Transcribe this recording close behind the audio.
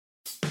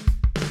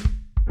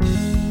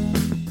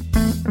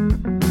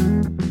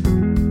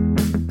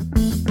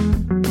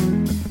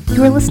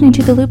You are listening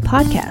to the Loop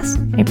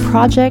Podcast, a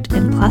project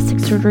in plastic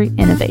surgery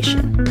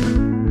innovation.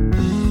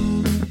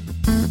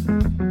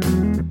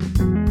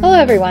 Hello,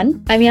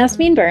 everyone. I'm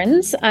Yasmin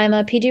Burns. I'm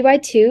a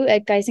PGY2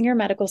 at Geisinger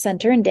Medical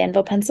Center in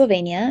Danville,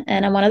 Pennsylvania,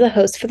 and I'm one of the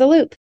hosts for The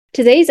Loop.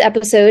 Today's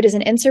episode is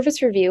an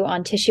in-service review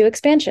on tissue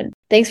expansion.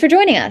 Thanks for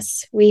joining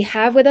us. We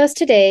have with us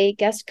today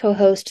guest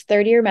co-host,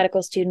 third-year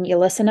medical student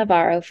Yulissa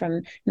Navarro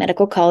from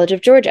Medical College of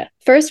Georgia.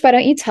 First, why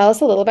don't you tell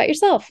us a little about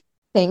yourself?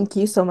 Thank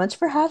you so much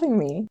for having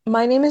me.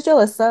 My name is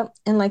Yulissa,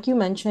 and like you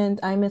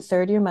mentioned, I'm a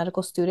third-year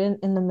medical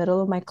student in the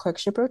middle of my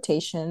clerkship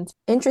rotations,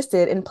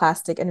 interested in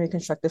plastic and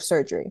reconstructive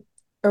surgery.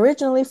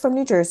 Originally from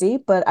New Jersey,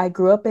 but I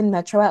grew up in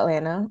Metro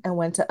Atlanta and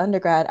went to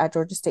undergrad at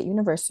Georgia State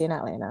University in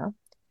Atlanta.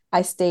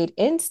 I stayed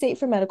in state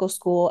for medical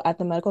school at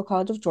the Medical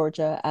College of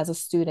Georgia as a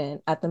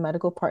student at the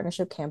Medical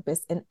Partnership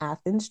Campus in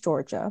Athens,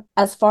 Georgia.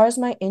 As far as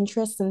my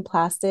interests in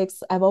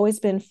plastics, I've always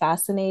been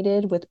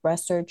fascinated with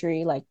breast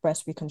surgery, like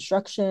breast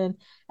reconstruction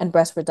and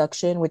breast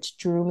reduction, which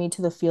drew me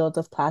to the field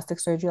of plastic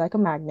surgery like a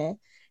magnet.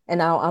 And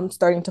now I'm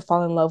starting to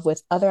fall in love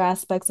with other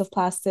aspects of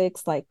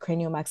plastics like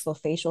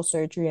craniomaxillofacial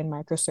surgery and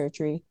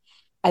microsurgery.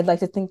 I'd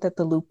like to think that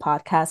the Loop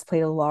podcast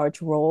played a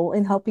large role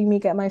in helping me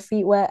get my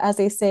feet wet, as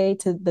they say,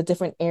 to the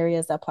different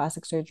areas that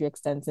plastic surgery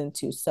extends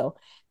into. So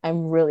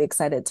I'm really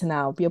excited to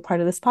now be a part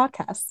of this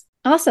podcast.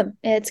 Awesome.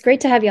 It's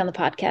great to have you on the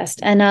podcast.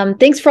 And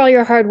thanks for all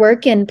your hard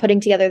work in putting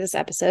together this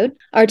episode.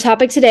 Our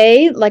topic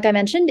today, like I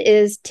mentioned,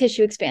 is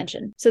tissue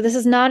expansion. So this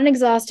is not an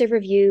exhaustive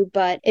review,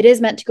 but it is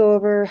meant to go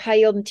over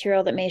high-yield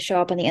material that may show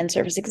up on the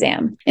in-service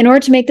exam. In order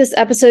to make this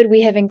episode,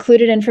 we have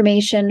included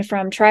information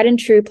from tried and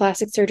true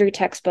plastic surgery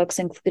textbooks,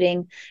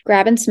 including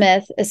Grab and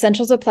Smith,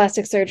 Essentials of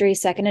Plastic Surgery,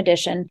 2nd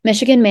edition,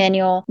 Michigan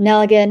Manual,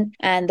 Nelligan,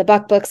 and the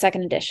Buck Book,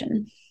 2nd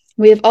edition.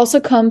 We have also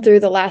combed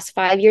through the last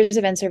 5 years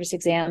of in-service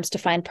exams to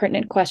find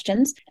pertinent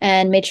questions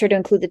and made sure to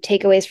include the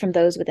takeaways from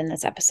those within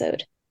this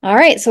episode. All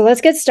right, so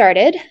let's get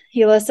started.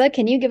 Yulissa,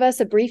 can you give us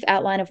a brief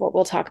outline of what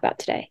we'll talk about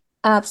today?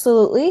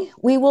 Absolutely.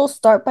 We will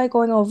start by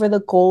going over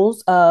the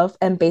goals of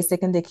and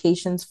basic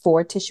indications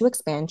for tissue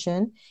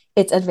expansion,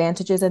 its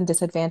advantages and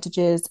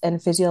disadvantages,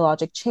 and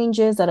physiologic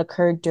changes that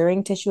occur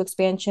during tissue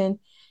expansion.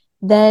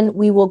 Then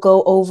we will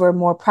go over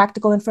more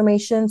practical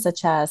information,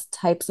 such as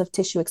types of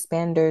tissue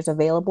expanders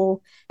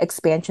available,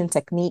 expansion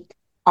technique,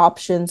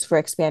 options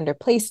for expander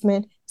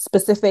placement,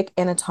 specific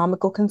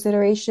anatomical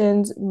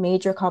considerations,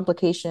 major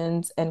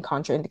complications, and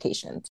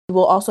contraindications. We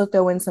will also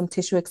throw in some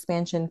tissue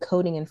expansion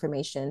coding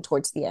information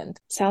towards the end.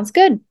 Sounds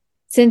good.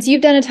 Since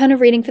you've done a ton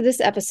of reading for this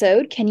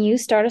episode, can you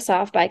start us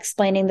off by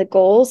explaining the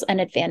goals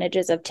and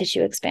advantages of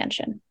tissue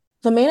expansion?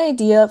 The main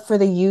idea for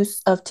the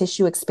use of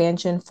tissue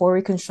expansion for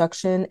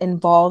reconstruction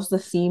involves the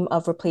theme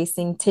of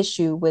replacing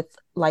tissue with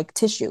like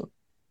tissue.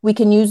 We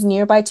can use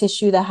nearby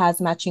tissue that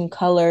has matching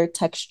color,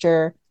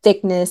 texture,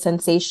 thickness,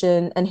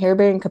 sensation, and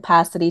hair-bearing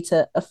capacity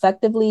to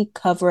effectively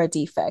cover a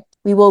defect.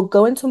 We will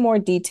go into more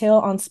detail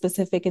on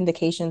specific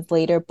indications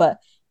later, but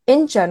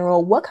in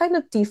general, what kind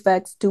of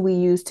defects do we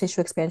use tissue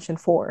expansion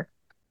for?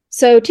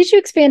 So tissue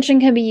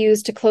expansion can be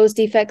used to close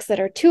defects that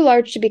are too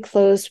large to be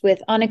closed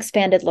with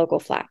unexpanded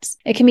local flaps.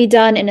 It can be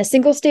done in a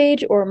single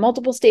stage or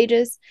multiple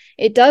stages.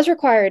 It does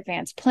require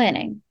advanced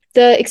planning.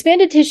 The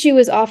expanded tissue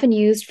is often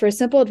used for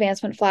simple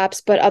advancement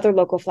flaps, but other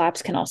local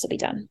flaps can also be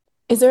done.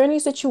 Is there any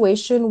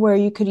situation where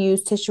you could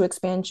use tissue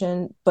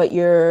expansion, but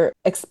you're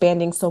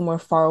expanding somewhere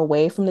far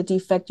away from the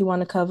defect you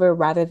want to cover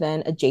rather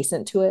than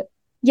adjacent to it?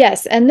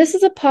 Yes, and this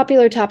is a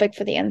popular topic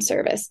for the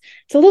in-service.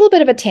 It's a little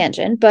bit of a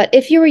tangent, but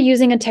if you were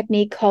using a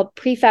technique called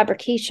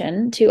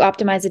prefabrication to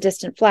optimize a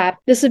distant flap,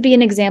 this would be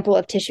an example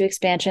of tissue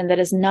expansion that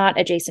is not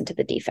adjacent to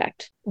the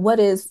defect.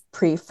 What is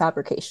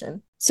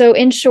prefabrication? So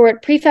in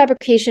short,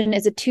 prefabrication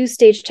is a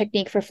two-stage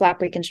technique for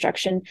flap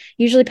reconstruction,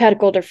 usually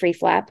pedicled or free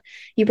flap.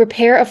 You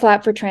prepare a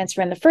flap for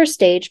transfer in the first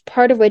stage,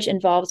 part of which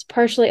involves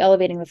partially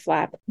elevating the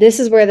flap. This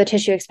is where the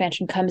tissue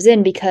expansion comes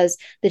in because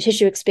the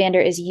tissue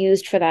expander is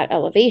used for that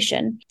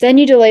elevation. Then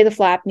you delay the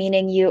flap,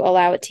 meaning you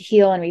allow it to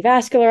heal and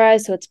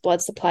revascularize so its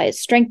blood supply is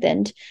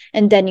strengthened,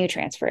 and then you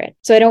transfer it.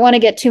 So I don't want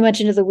to get too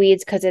much into the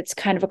weeds because it's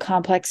kind of a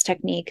complex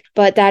technique,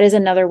 but that is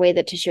another way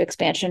that tissue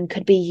expansion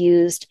could be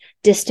used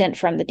distant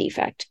from the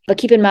defect. But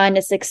keep in mind,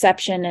 it's the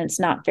exception and it's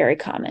not very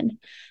common.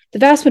 The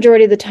vast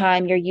majority of the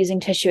time, you're using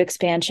tissue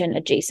expansion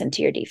adjacent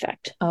to your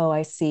defect. Oh,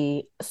 I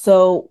see.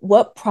 So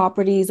what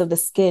properties of the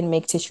skin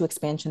make tissue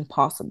expansion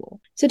possible?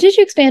 So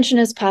tissue expansion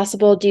is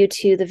possible due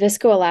to the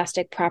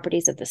viscoelastic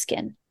properties of the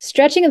skin.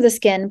 Stretching of the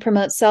skin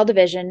promotes cell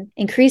division,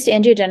 increased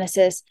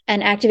angiogenesis,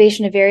 and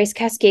activation of various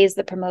cascades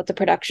that promote the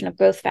production of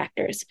growth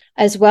factors,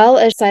 as well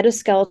as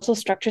cytoskeletal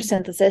structure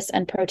synthesis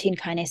and protein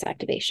kinase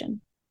activation.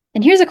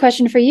 And here's a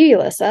question for you,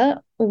 Yulissa.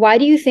 Why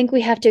do you think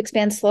we have to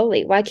expand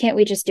slowly? Why can't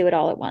we just do it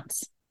all at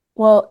once?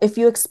 Well, if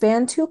you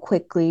expand too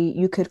quickly,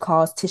 you could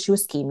cause tissue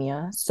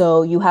ischemia.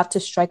 So you have to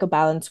strike a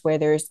balance where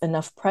there's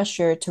enough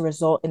pressure to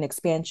result in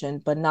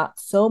expansion, but not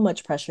so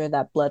much pressure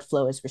that blood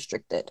flow is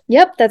restricted.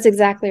 Yep, that's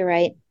exactly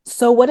right.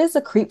 So what is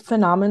the creep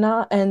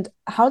phenomena and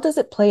how does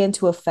it play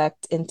into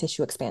effect in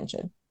tissue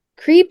expansion?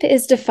 Creep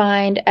is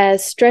defined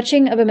as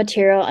stretching of a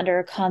material under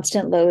a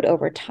constant load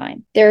over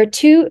time. There are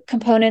two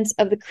components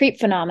of the creep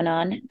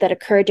phenomenon that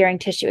occur during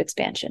tissue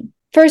expansion.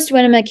 First,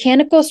 when a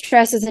mechanical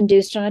stress is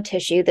induced on a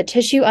tissue, the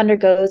tissue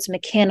undergoes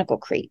mechanical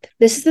creep.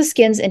 This is the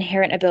skin's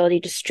inherent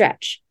ability to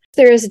stretch.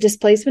 There is a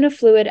displacement of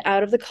fluid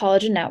out of the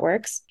collagen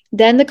networks.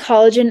 Then the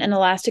collagen and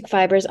elastic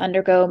fibers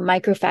undergo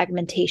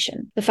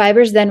microfragmentation. The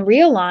fibers then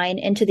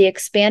realign into the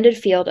expanded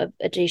field of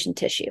adjacent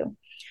tissue.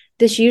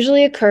 This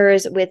usually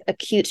occurs with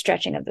acute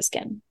stretching of the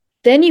skin.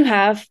 Then you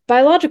have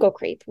biological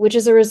creep, which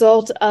is a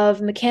result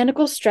of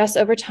mechanical stress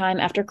over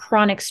time after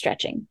chronic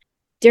stretching.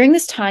 During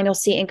this time, you'll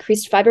see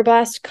increased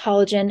fibroblast,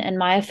 collagen, and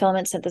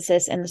myofilament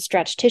synthesis in the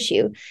stretched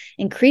tissue,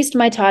 increased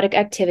mitotic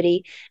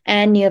activity,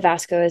 and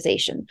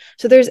neovascularization.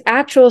 So there's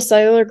actual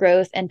cellular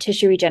growth and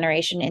tissue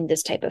regeneration in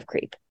this type of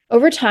creep.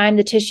 Over time,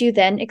 the tissue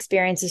then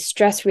experiences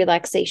stress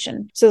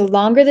relaxation. So the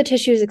longer the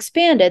tissue is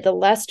expanded, the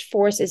less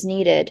force is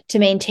needed to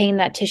maintain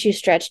that tissue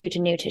stretch due to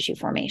new tissue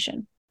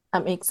formation.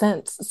 That makes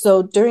sense.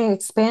 So during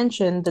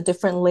expansion, the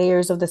different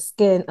layers of the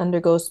skin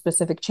undergo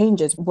specific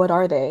changes. What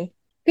are they?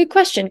 Good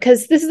question,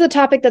 because this is a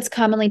topic that's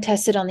commonly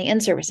tested on the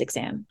in-service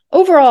exam.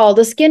 Overall,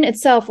 the skin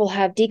itself will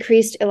have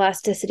decreased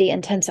elasticity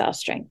and tensile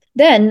strength.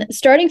 Then,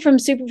 starting from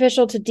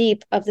superficial to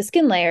deep of the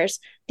skin layers,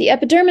 the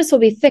epidermis will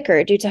be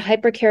thicker due to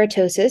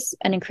hyperkeratosis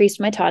and increased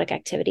mitotic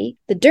activity.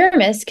 The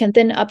dermis can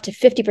thin up to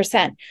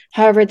 50%.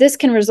 However, this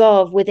can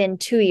resolve within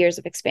 2 years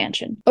of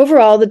expansion.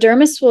 Overall, the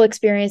dermis will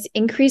experience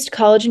increased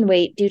collagen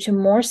weight due to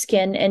more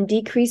skin and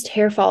decreased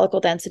hair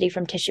follicle density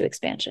from tissue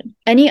expansion.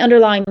 Any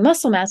underlying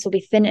muscle mass will be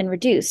thin and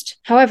reduced.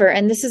 However,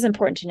 and this is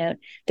important to note,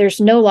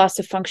 there's no loss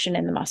of function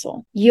in the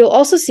muscle. You'll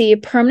also see a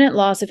permanent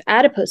loss of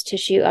adipose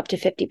tissue up to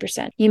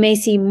 50%. You may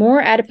see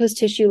more adipose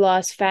tissue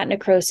loss, fat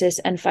necrosis,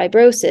 and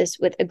fibrosis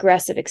with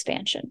aggressive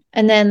expansion.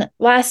 And then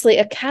lastly,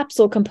 a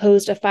capsule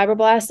composed of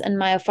fibroblasts and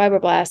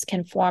myofibroblasts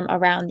can form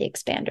around the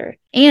expander.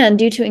 And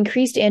due to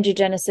increased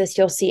angiogenesis,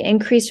 you'll see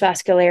increased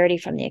vascularity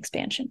from the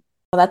expansion.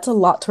 Well, that's a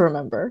lot to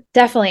remember.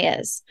 Definitely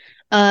is.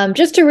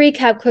 Just to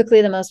recap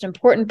quickly, the most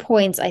important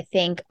points, I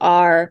think,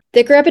 are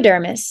thicker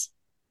epidermis,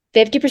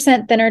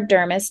 50% thinner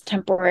dermis,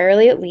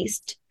 temporarily at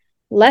least,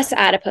 less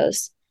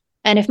adipose,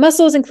 and if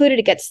muscle is included,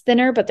 it gets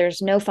thinner, but there's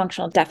no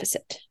functional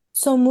deficit.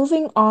 So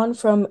moving on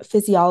from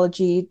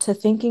physiology to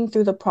thinking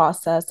through the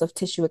process of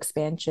tissue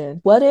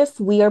expansion, what if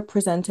we are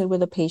presented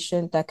with a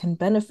patient that can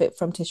benefit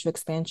from tissue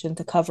expansion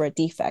to cover a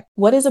defect?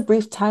 What is a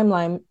brief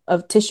timeline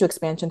of tissue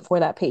expansion for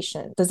that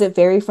patient? Does it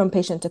vary from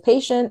patient to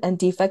patient and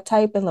defect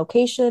type and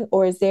location,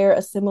 or is there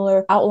a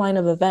similar outline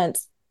of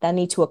events that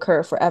need to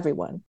occur for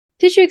everyone?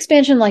 Tissue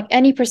expansion, like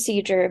any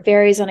procedure,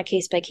 varies on a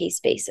case-by-case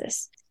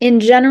basis. In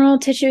general,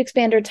 tissue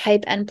expander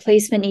type and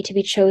placement need to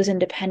be chosen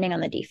depending on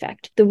the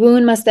defect. The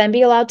wound must then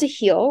be allowed to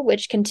heal,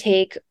 which can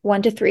take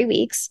 1 to 3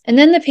 weeks, and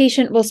then the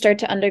patient will start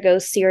to undergo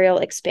serial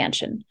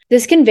expansion.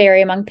 This can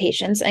vary among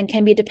patients and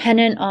can be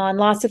dependent on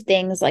lots of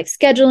things like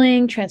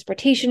scheduling,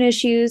 transportation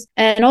issues,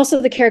 and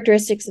also the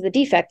characteristics of the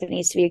defect that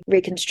needs to be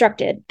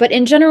reconstructed. But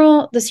in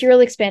general, the serial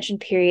expansion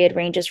period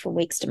ranges from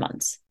weeks to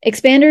months.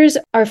 Expanders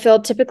are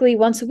filled typically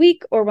once a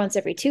week or once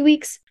every 2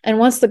 weeks, and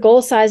once the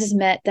goal size is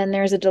met, then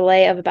there's a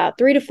delay of about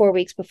 3 to 4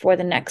 weeks before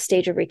the next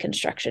stage of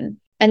reconstruction.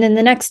 And then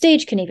the next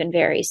stage can even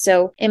vary.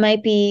 So it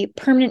might be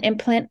permanent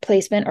implant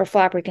placement or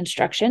flap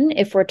reconstruction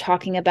if we're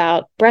talking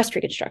about breast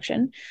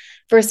reconstruction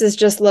versus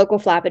just local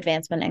flap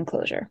advancement and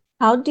closure.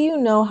 How do you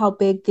know how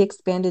big the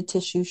expanded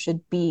tissue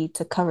should be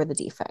to cover the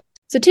defect?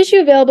 So tissue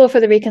available for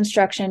the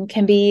reconstruction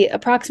can be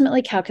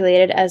approximately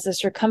calculated as the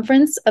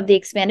circumference of the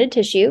expanded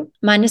tissue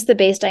minus the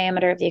base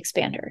diameter of the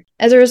expander.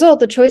 As a result,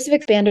 the choice of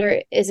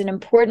expander is an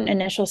important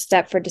initial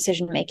step for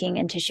decision-making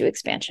in tissue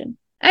expansion.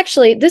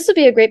 Actually, this would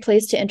be a great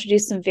place to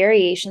introduce some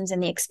variations in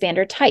the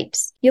expander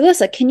types.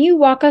 Yulissa, can you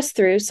walk us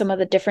through some of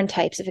the different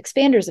types of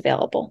expanders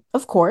available?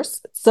 Of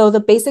course. So the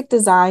basic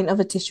design of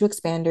a tissue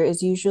expander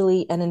is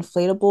usually an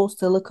inflatable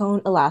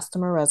silicone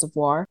elastomer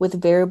reservoir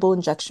with variable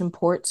injection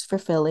ports for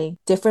filling,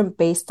 different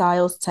base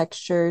styles,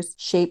 textures,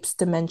 shapes,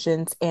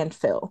 dimensions, and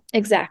fill.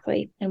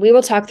 Exactly. And we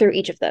will talk through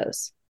each of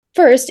those.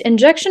 First,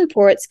 injection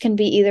ports can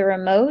be either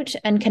remote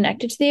and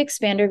connected to the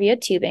expander via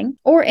tubing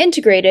or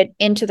integrated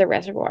into the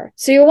reservoir.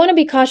 So you'll want to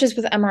be cautious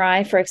with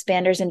MRI for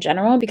expanders in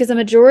general because the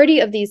majority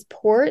of these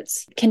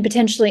ports can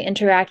potentially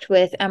interact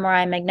with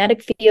MRI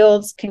magnetic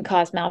fields, can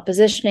cause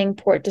malpositioning,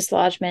 port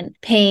dislodgement,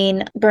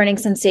 pain, burning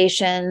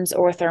sensations,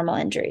 or thermal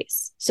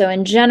injuries. So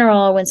in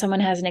general, when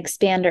someone has an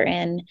expander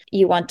in,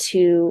 you want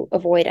to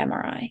avoid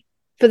MRI.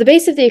 For the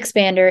base of the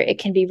expander, it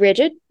can be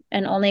rigid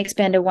and only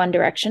expand in one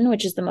direction,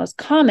 which is the most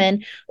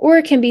common, or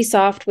it can be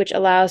soft, which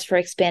allows for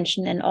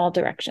expansion in all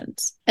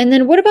directions. And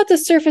then what about the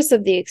surface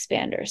of the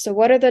expander? So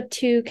what are the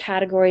two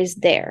categories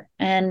there?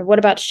 And what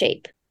about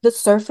shape? The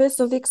surface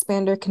of the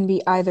expander can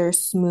be either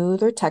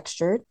smooth or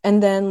textured.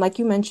 And then, like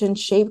you mentioned,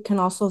 shape can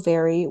also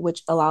vary,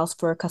 which allows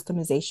for a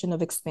customization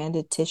of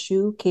expanded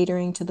tissue,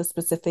 catering to the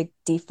specific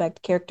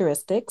defect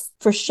characteristics.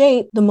 For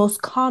shape, the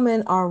most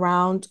common are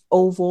round,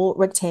 oval,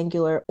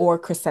 rectangular, or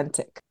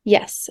crescentic.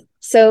 Yes.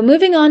 So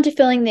moving on to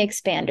filling the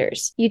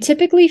expanders. You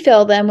typically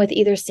fill them with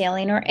either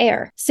saline or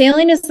air.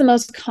 Saline is the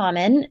most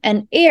common,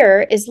 and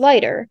air is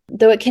lighter,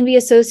 though it can be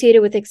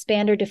associated with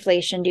expander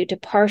deflation due to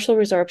partial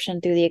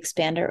resorption through the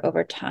expander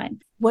over time.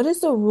 What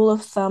is the rule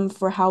of thumb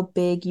for how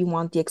big you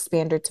want the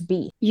expander to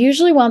be? You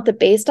usually want the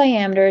base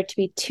diameter to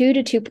be 2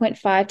 to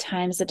 2.5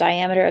 times the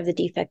diameter of the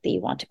defect that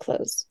you want to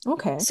close.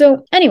 Okay.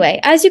 So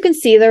anyway, as you can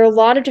see, there are a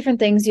lot of different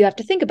things you have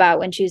to think about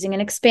when choosing an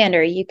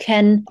expander. You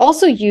can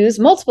also use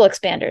multiple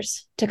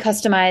expanders to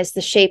customize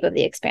the shape of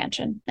the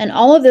expansion. And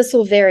all of this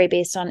will vary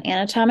based on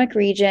anatomic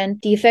region,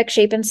 defect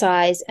shape and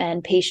size,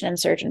 and patient and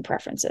surgeon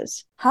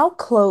preferences. How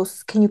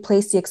close can you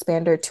place the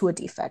expander to a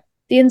defect?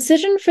 The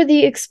incision for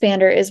the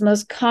expander is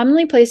most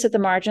commonly placed at the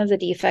margin of the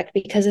defect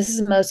because this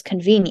is most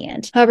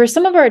convenient. However,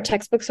 some of our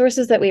textbook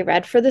sources that we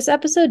read for this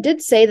episode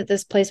did say that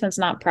this placement's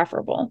not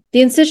preferable.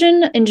 The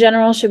incision in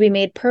general should be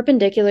made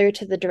perpendicular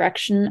to the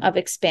direction of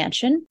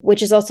expansion,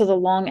 which is also the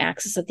long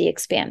axis of the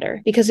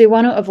expander, because we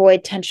want to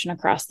avoid tension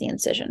across the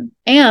incision.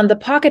 And the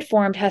pocket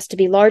formed has to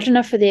be large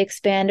enough for the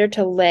expander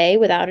to lay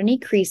without any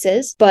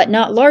creases, but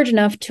not large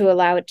enough to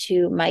allow it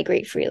to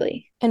migrate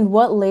freely. And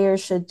what layer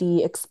should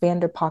the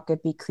expander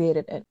pocket be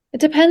created in? It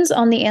depends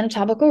on the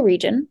anatomical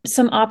region.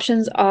 Some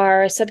options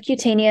are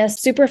subcutaneous,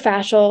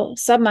 suprafascial,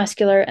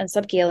 submuscular, and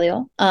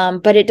subgaleal,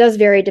 but it does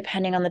vary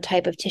depending on the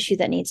type of tissue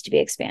that needs to be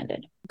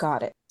expanded.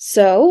 Got it.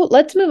 So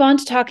let's move on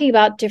to talking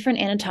about different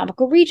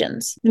anatomical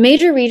regions. The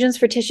major regions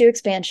for tissue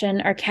expansion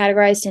are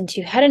categorized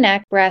into head and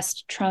neck,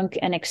 breast, trunk,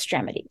 and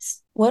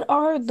extremities. What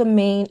are the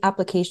main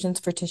applications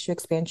for tissue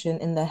expansion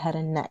in the head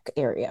and neck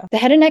area? The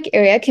head and neck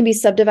area can be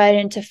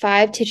subdivided into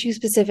 5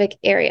 tissue-specific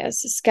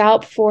areas: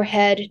 scalp,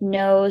 forehead,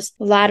 nose,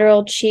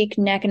 lateral, cheek,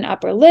 neck, and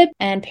upper lip,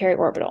 and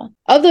periorbital.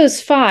 Of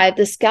those 5,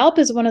 the scalp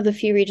is one of the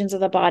few regions of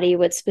the body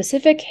with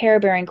specific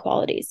hair-bearing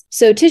qualities.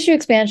 So tissue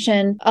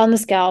expansion on the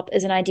scalp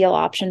is an ideal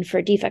option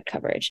for defect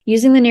coverage.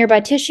 Using the nearby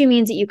tissue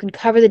means that you can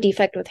cover the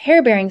defect with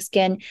hair-bearing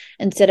skin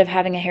instead of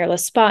having a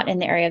hairless spot in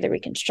the area of the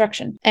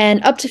reconstruction.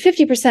 And up to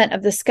 50%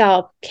 of the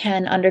scalp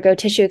can undergo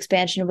tissue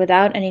expansion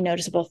without any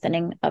noticeable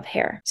thinning of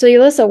hair. So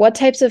Yulissa, what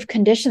types of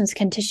conditions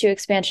can tissue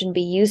expansion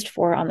be used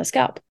for on the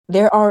scalp?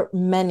 There are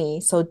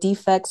many. So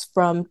defects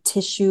from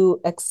tissue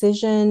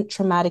excision,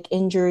 traumatic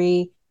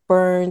injury,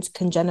 burns,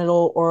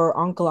 congenital or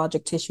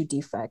oncologic tissue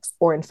defects,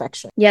 or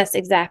infection. Yes,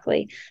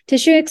 exactly.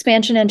 Tissue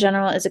expansion in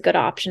general is a good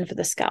option for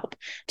the scalp.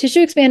 Tissue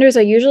expanders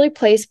are usually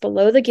placed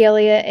below the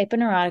galea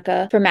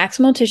aponeurotica for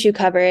maximal tissue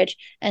coverage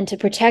and to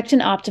protect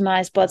and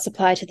optimize blood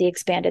supply to the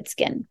expanded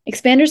skin.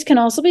 Expanders can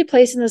also be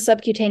placed in the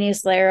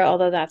subcutaneous layer,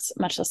 although that's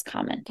much less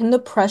common. Can the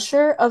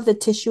pressure of the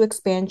tissue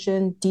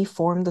expansion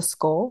deform the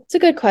skull? It's a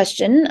good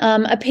question.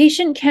 A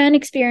patient can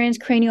experience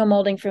cranial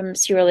molding from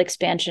serial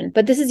expansion,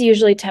 but this is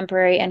usually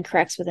temporary and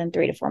corrects within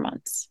 3 to 4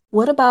 months.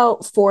 What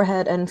about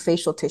forehead and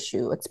facial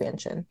tissue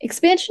expansion?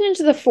 Expansion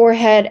into the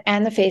forehead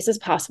and the face is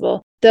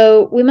possible,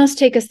 though we must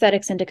take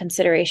aesthetics into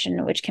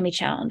consideration, which can be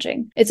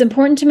challenging. It's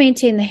important to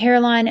maintain the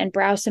hairline and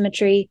brow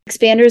symmetry.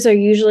 Expanders are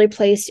usually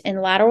placed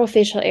in lateral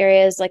facial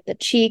areas like the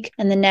cheek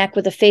and the neck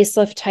with a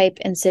facelift type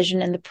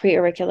incision in the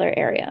preauricular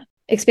area.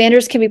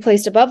 Expanders can be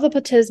placed above the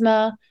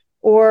platysma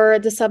or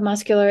the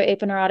submuscular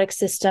aponeurotic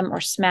system, or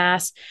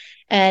SMAS,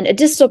 and a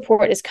distal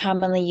port is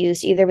commonly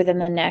used either within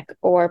the neck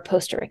or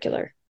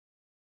postauricular.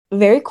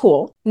 Very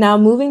cool. Now,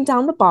 moving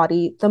down the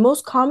body, the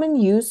most common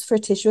use for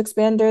tissue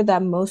expander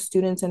that most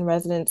students and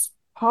residents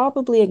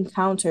probably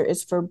encounter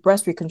is for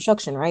breast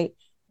reconstruction, right?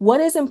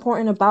 What is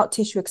important about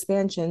tissue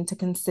expansion to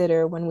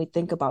consider when we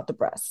think about the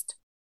breast?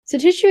 So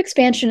tissue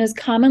expansion is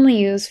commonly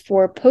used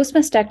for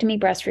post-mastectomy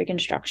breast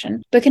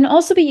reconstruction, but can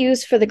also be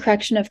used for the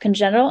correction of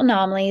congenital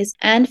anomalies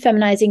and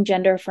feminizing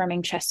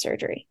gender-affirming chest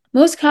surgery.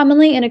 Most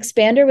commonly, an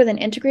expander with an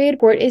integrated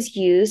port is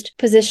used,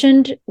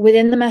 positioned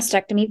within the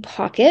mastectomy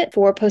pocket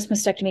for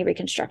post-mastectomy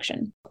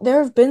reconstruction.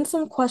 There have been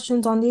some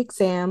questions on the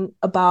exam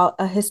about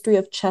a history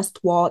of chest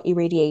wall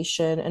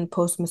irradiation and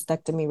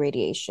post-mastectomy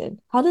radiation.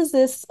 How does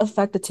this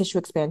affect the tissue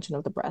expansion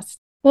of the breast?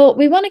 Well,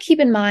 we want to keep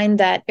in mind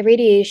that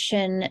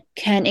irradiation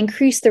can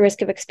increase the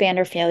risk of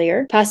expander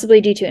failure, possibly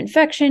due to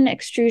infection,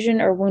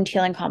 extrusion, or wound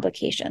healing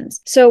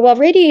complications. So while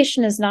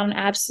radiation is not an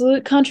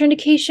absolute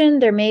contraindication,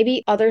 there may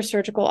be other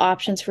surgical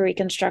options for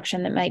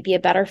reconstruction that might be a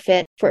better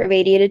fit for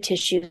irradiated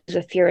tissues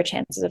with fewer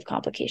chances of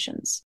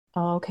complications.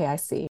 Oh, okay, I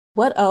see.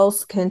 What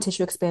else can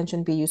tissue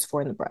expansion be used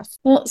for in the breast?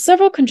 Well,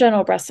 several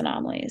congenital breast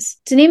anomalies.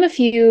 To name a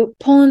few: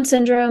 Poland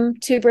syndrome,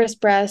 tuberous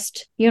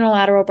breast,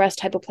 unilateral breast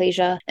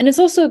hypoplasia, and it's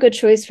also a good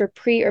choice for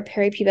pre- or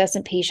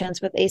peripubescent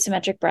patients with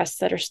asymmetric breasts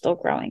that are still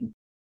growing.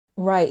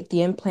 Right,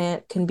 the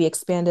implant can be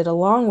expanded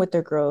along with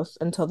their growth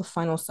until the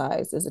final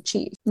size is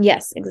achieved.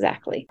 Yes,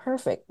 exactly.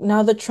 Perfect.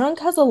 Now, the trunk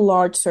has a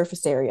large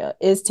surface area.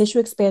 Is tissue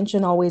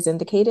expansion always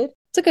indicated?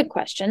 It's a good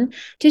question.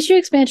 Tissue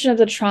expansion of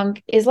the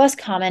trunk is less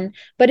common,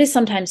 but is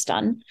sometimes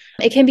done.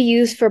 It can be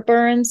used for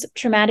burns,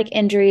 traumatic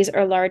injuries,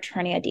 or large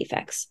hernia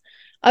defects.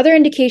 Other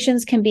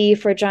indications can be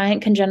for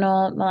giant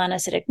congenital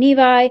melanocytic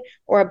nevi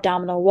or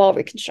abdominal wall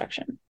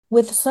reconstruction.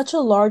 With such a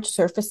large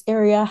surface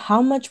area,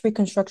 how much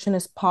reconstruction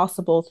is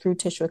possible through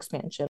tissue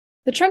expansion?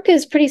 The trunk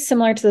is pretty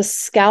similar to the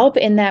scalp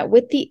in that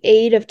with the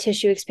aid of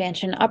tissue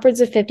expansion, upwards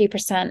of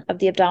 50% of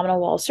the abdominal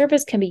wall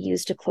surface can be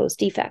used to close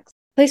defects.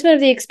 Placement of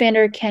the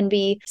expander can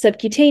be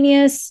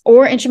subcutaneous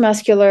or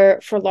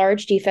intramuscular for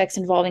large defects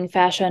involving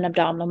fascia and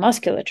abdominal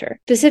musculature.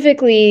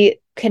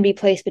 Specifically, can be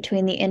placed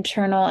between the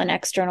internal and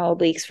external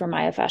obliques for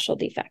myofascial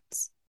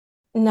defects.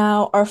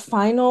 Now, our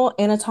final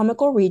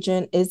anatomical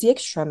region is the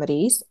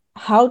extremities.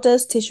 How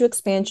does tissue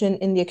expansion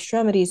in the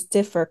extremities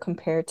differ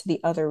compared to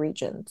the other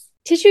regions?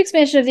 Tissue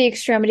expansion of the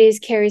extremities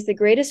carries the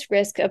greatest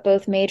risk of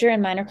both major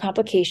and minor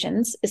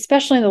complications,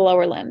 especially in the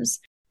lower limbs.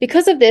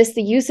 Because of this,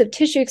 the use of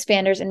tissue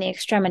expanders in the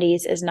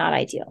extremities is not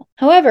ideal.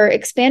 However,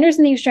 expanders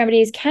in the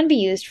extremities can be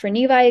used for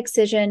nevi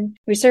excision,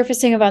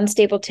 resurfacing of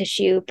unstable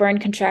tissue, burn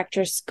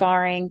contractures,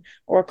 scarring,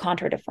 or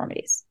contour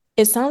deformities.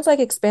 It sounds like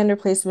expander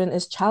placement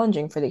is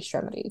challenging for the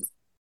extremities.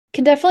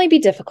 Can definitely be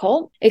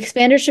difficult.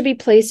 Expanders should be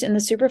placed in the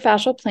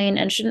suprafascial plane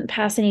and shouldn't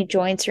pass any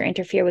joints or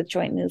interfere with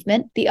joint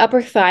movement. The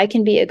upper thigh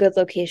can be a good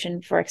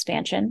location for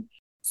expansion.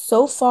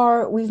 So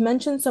far, we've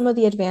mentioned some of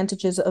the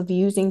advantages of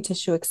using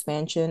tissue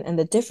expansion and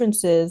the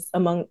differences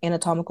among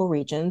anatomical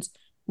regions.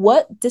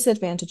 What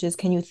disadvantages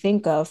can you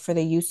think of for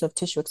the use of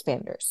tissue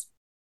expanders?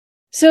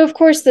 So, of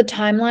course, the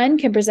timeline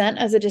can present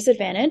as a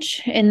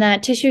disadvantage in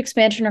that tissue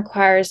expansion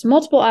requires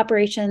multiple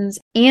operations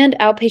and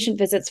outpatient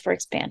visits for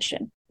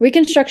expansion.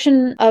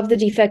 Reconstruction of the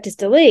defect is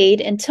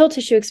delayed until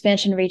tissue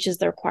expansion reaches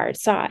the required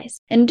size.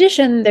 In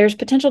addition, there's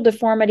potential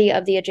deformity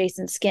of the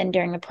adjacent skin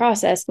during the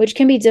process, which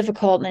can be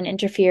difficult and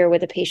interfere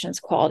with a patient's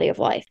quality of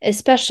life,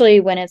 especially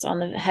when it's on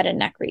the head and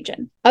neck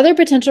region. Other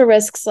potential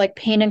risks like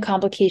pain and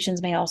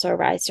complications may also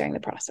arise during the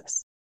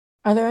process.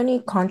 Are there any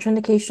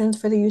contraindications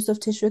for the use of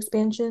tissue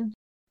expansion?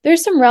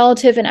 There's some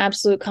relative and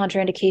absolute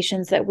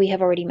contraindications that we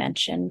have already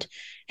mentioned.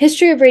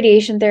 History of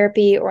radiation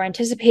therapy or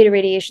anticipated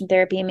radiation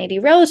therapy may be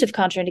relative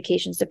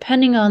contraindications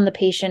depending on the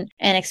patient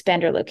and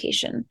expander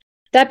location.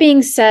 That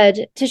being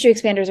said, tissue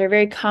expanders are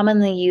very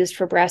commonly used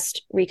for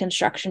breast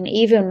reconstruction,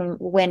 even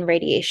when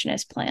radiation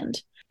is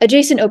planned.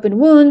 Adjacent open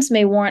wounds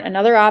may warrant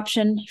another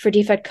option for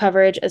defect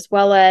coverage, as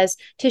well as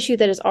tissue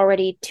that is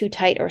already too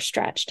tight or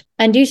stretched.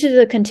 And due to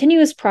the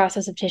continuous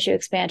process of tissue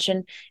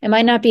expansion, it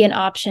might not be an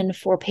option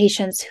for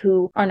patients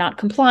who are not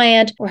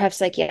compliant or have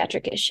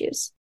psychiatric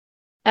issues.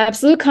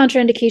 Absolute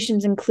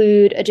contraindications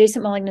include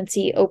adjacent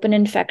malignancy, open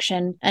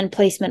infection, and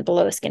placement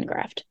below a skin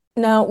graft.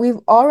 Now, we've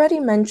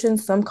already mentioned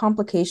some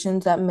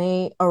complications that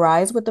may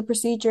arise with the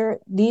procedure.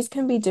 These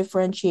can be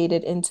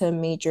differentiated into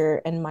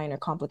major and minor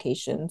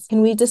complications.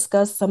 Can we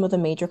discuss some of the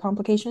major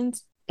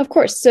complications? Of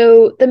course.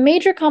 So the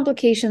major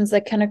complications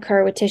that can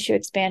occur with tissue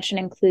expansion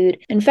include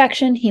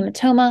infection,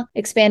 hematoma,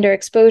 expander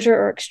exposure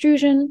or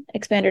extrusion,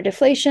 expander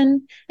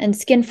deflation, and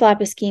skin flap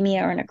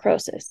ischemia or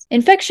necrosis.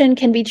 Infection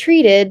can be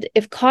treated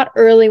if caught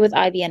early with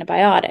IV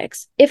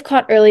antibiotics. If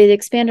caught early, the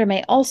expander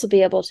may also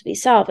be able to be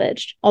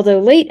salvaged, although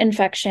late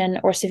infection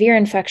or severe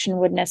infection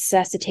would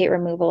necessitate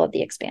removal of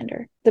the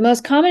expander. The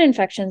most common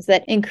infections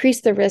that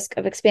increase the risk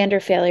of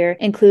expander failure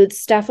include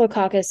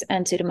Staphylococcus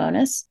and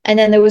Pseudomonas. And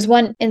then there was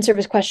one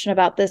in-service question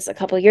about this a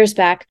couple years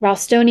back.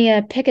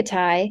 Ralstonia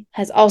picketi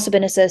has also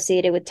been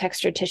associated with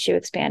textured tissue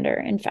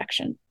expander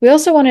infection. We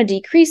also want to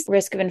decrease the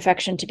risk of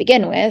infection to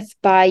begin with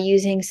by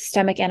using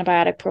systemic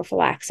antibiotic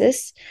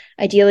prophylaxis,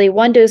 ideally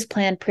one dose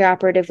planned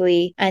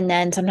preoperatively and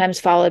then sometimes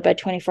followed by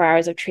 24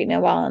 hours of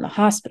treatment while in the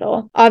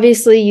hospital.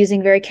 Obviously,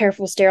 using very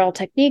careful sterile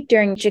technique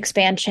during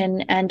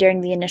expansion and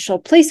during the initial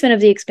placement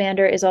of the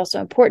expander is also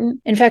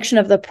important. Infection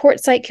of the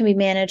port site can be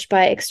managed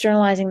by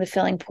externalizing the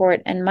filling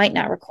port and might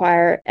not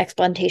require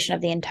explantation of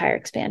the entire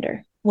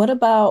expander. What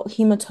about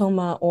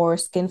hematoma or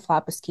skin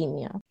flap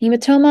ischemia?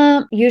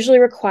 Hematoma usually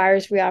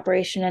requires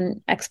reoperation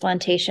and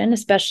explantation,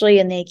 especially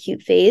in the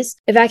acute phase.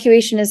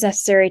 Evacuation is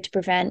necessary to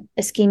prevent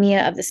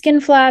ischemia of the skin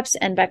flaps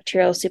and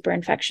bacterial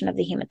superinfection of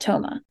the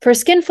hematoma. For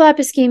skin flap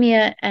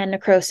ischemia and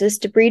necrosis,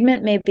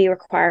 debridement may be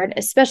required,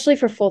 especially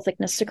for full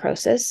thickness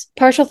necrosis.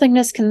 Partial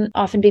thickness can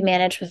often be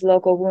managed with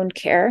local wound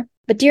care.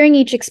 But during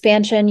each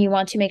expansion, you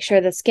want to make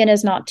sure the skin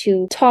is not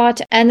too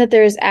taut and that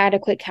there is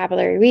adequate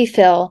capillary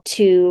refill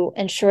to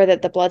ensure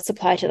that the blood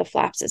supply to the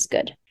flaps is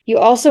good. You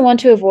also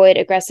want to avoid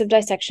aggressive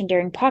dissection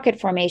during pocket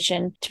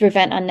formation to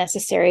prevent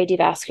unnecessary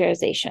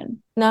devascularization.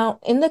 Now,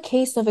 in the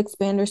case of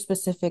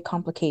expander-specific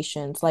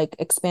complications like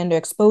expander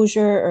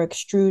exposure or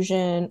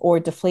extrusion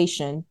or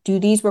deflation, do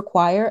these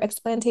require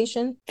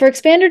explantation? For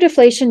expander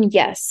deflation,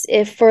 yes,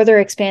 if further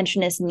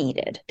expansion is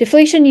needed.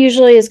 Deflation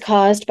usually is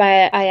caused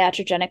by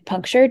iatrogenic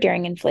puncture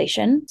during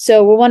inflation,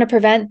 so we'll want to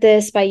prevent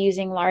this by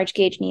using large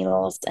gauge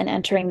needles and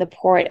entering the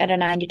port at a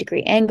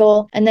 90-degree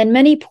angle. And then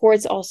many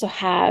ports also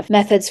have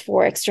methods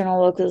for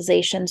external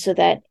localization so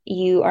that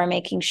you are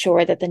making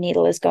sure that the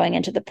needle is going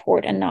into the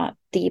port and not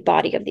the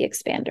body of the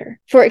expander.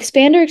 For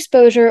expander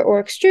exposure or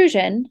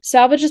extrusion,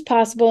 salvage is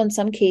possible in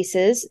some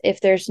cases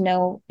if there's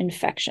no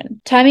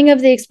infection. Timing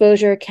of the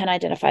exposure can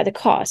identify the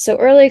cause. So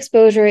early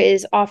exposure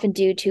is often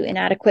due to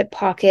inadequate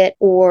pocket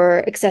or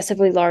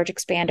excessively large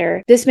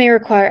expander. This may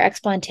require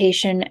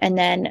explantation and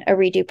then a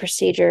redo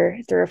procedure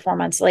 3 or 4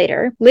 months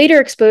later. Later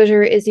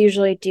exposure is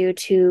usually due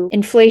to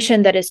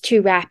inflation that is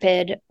too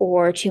rapid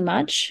or too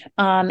much.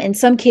 In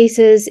some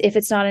cases, if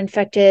it's not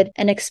infected,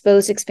 an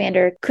exposed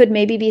expander could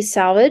maybe be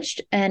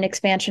salvaged and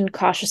expansion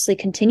cautiously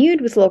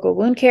continued with local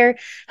wound care.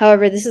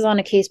 However, this is on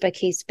a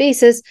case-by-case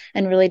basis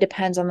and really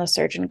depends on the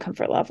surgeon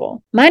comfort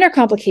level. Minor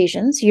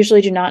complications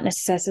usually do not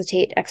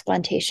necessitate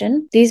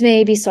explantation. These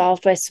may be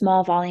solved by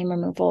small volume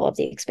removal of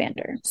the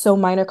expander. So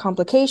minor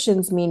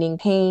complications meaning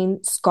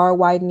pain, scar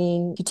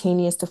widening,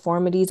 cutaneous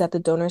deformities at the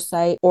donor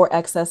site, or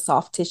excess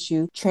soft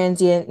tissue,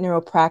 transient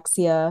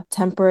neuropraxia,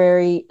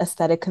 temporary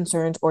aesthetic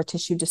concerns or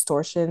tissue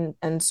distortion,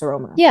 and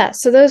seroma. Yeah,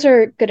 so those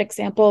are good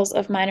examples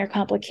of minor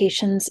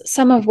complications,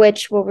 some of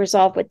which will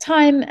resolve with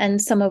time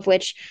and some of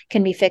which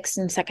can be fixed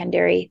in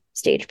secondary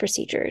stage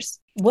procedures.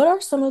 What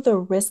are some of the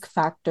risk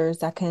factors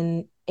that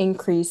can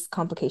increase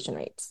complication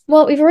rates?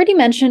 Well, we've already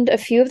mentioned a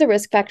few of the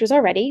risk factors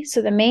already.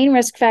 So the main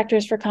risk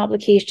factors for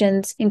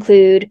complications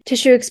include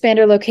tissue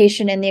expander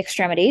location in the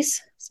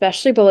extremities,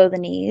 especially below the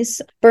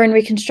knees, burn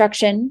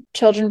reconstruction,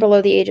 children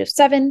below the age of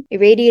 7,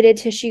 irradiated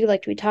tissue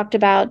like we talked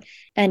about,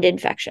 and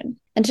infection.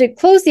 And to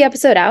close the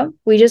episode out,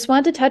 we just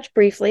want to touch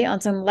briefly on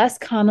some less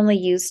commonly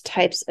used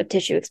types of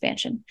tissue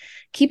expansion.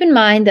 Keep in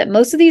mind that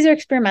most of these are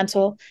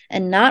experimental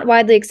and not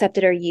widely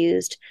accepted or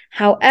used.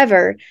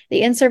 However,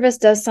 the in-service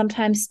does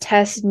sometimes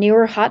test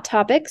newer hot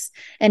topics,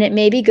 and it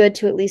may be good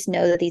to at least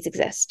know that these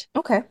exist.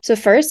 Okay. So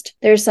first,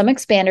 there's some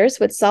expanders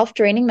with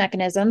self-draining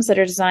mechanisms that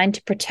are designed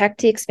to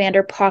protect the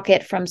expander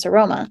pocket from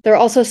seroma. There are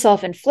also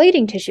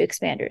self-inflating tissue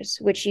expanders,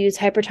 which use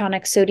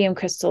hypertonic sodium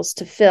crystals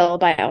to fill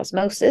by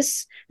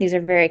osmosis. These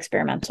are very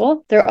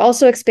experimental. There are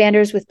also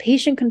expanders with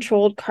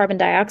patient-controlled carbon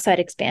dioxide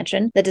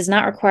expansion that does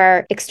not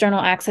require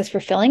external access for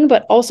filling,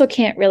 but also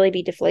can't really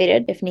be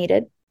deflated if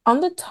needed. On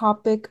the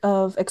topic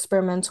of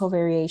experimental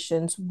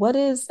variations, what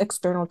is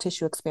external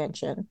tissue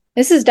expansion?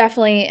 This is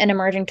definitely an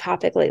emerging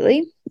topic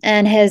lately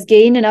and has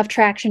gained enough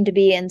traction to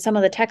be in some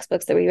of the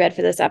textbooks that we read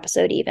for this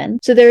episode even.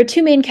 So there are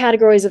 2 main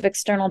categories of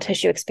external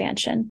tissue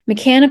expansion.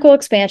 Mechanical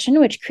expansion,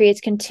 which creates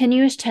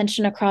continuous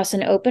tension across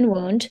an open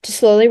wound to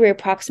slowly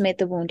reapproximate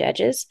the wound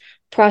edges.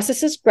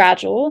 Process is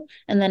gradual,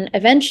 and then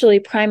eventually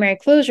primary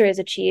closure is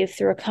achieved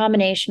through a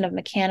combination of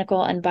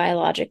mechanical and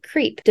biologic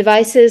creep.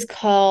 Devices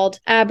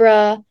called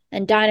Abra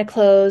and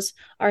Dynaclose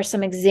are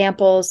some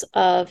examples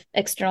of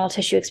external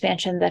tissue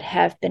expansion that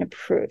have been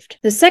approved.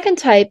 The second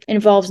type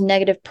involves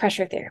negative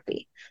pressure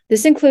therapy.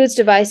 This includes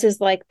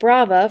devices like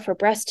Brava for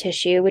breast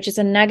tissue, which is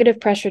a negative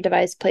pressure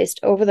device placed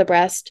over the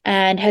breast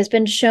and has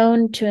been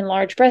shown to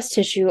enlarge breast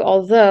tissue,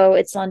 although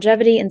its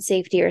longevity and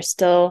safety are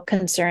still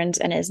concerns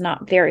and is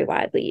not very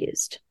widely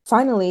used.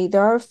 Finally,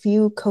 there are a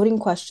few coding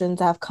questions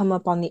that have come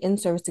up on the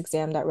in-service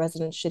exam that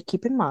residents should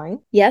keep in mind.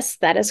 Yes,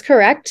 that is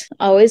correct.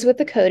 Always with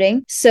the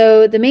coding.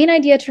 So the main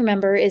idea to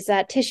remember is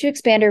that tissue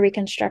expander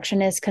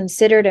reconstruction is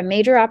considered a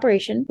major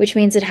operation, which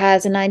means it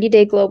has a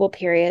 90-day global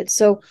period.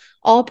 So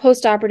all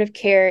postoperative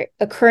care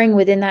occurring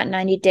within that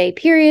 90-day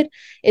period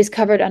is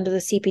covered under the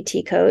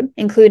CPT code,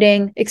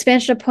 including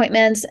expansion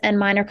appointments and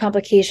minor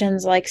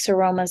complications like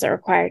seromas that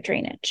require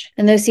drainage.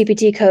 And those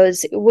CPT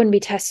codes wouldn't be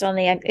tested on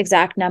the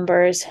exact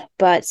numbers,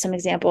 but some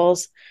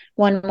examples: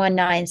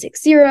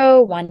 11960,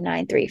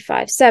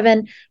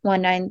 19357,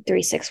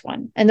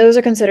 19361. And those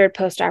are considered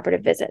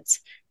postoperative visits.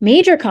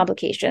 Major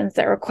complications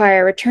that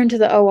require return to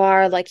the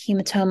OR, like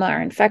hematoma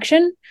or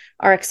infection,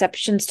 are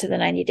exceptions to the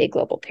 90-day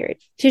global period.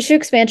 Tissue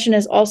expansion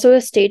is also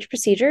a staged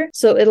procedure,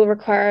 so it'll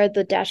require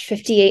the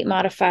 -58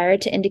 modifier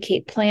to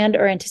indicate planned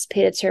or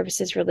anticipated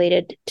services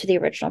related to the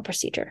original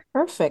procedure.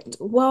 Perfect.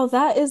 Well,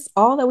 that is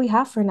all that we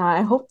have for now.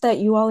 I hope that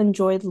you all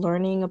enjoyed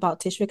learning about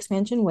tissue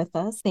expansion with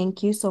us.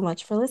 Thank you so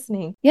much for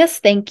listening. Yes,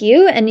 thank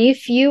you. And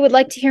if you would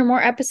like to hear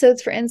more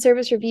episodes for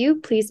In-Service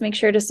Review, please make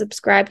sure to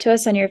subscribe to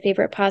us on your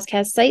favorite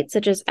podcast sites,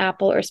 such as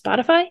Apple or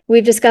Spotify.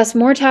 We've discussed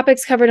more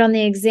topics covered on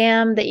the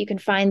exam that you can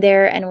find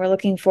there, and we're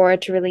looking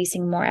forward to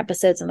releasing more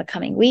episodes in the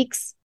coming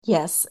weeks.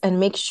 Yes,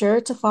 and make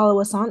sure to follow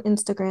us on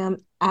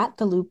Instagram at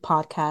The Loop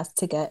Podcast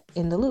to get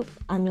in the loop.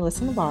 I'm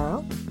Yulissa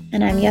Navarro.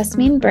 And I'm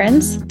Yasmin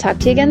Burns. Talk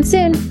to you again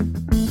soon.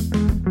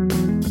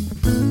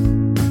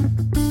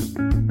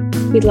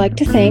 We'd like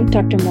to thank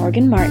Dr.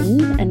 Morgan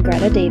Martin and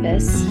Greta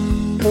Davis,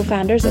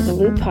 co-founders of The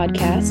Loop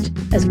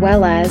Podcast, as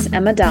well as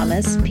Emma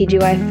Damas,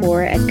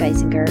 PGY4 at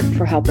Geisinger,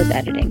 for help with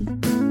editing.